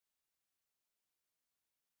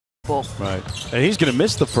Right. And he's going to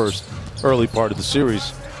miss the first early part of the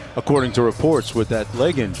series, according to reports, with that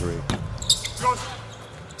leg injury.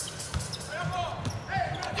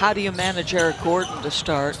 How do you manage Eric Gordon to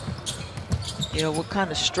start? You know, what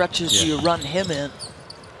kind of stretches do you run him in?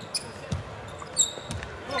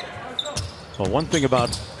 Well, one thing about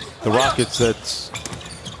the Rockets that's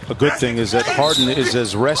a good thing is that Harden is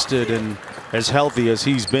as rested and as healthy as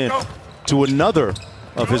he's been to another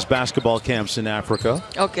of his basketball camps in Africa.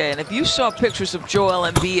 Okay, and if you saw pictures of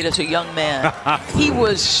Joel Embiid as a young man, he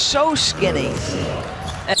was so skinny.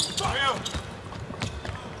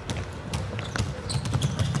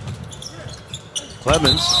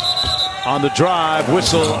 Clemens on the drive,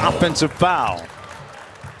 whistle, offensive foul.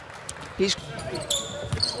 He's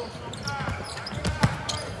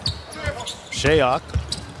Shayok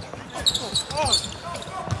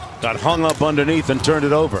got hung up underneath and turned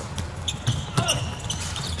it over.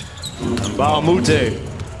 Baumute.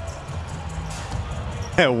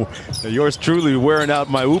 Yours truly wearing out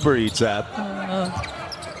my Uber Eats app.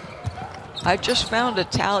 I just found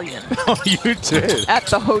Italian. Oh, you did? At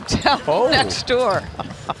the hotel next door.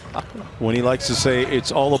 When he likes to say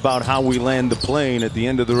it's all about how we land the plane at the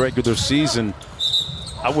end of the regular season,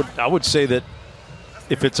 I would say that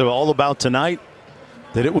if it's all about tonight,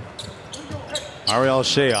 that it would. Marial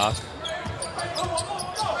Shayok.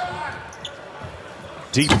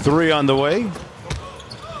 Deep three on the way.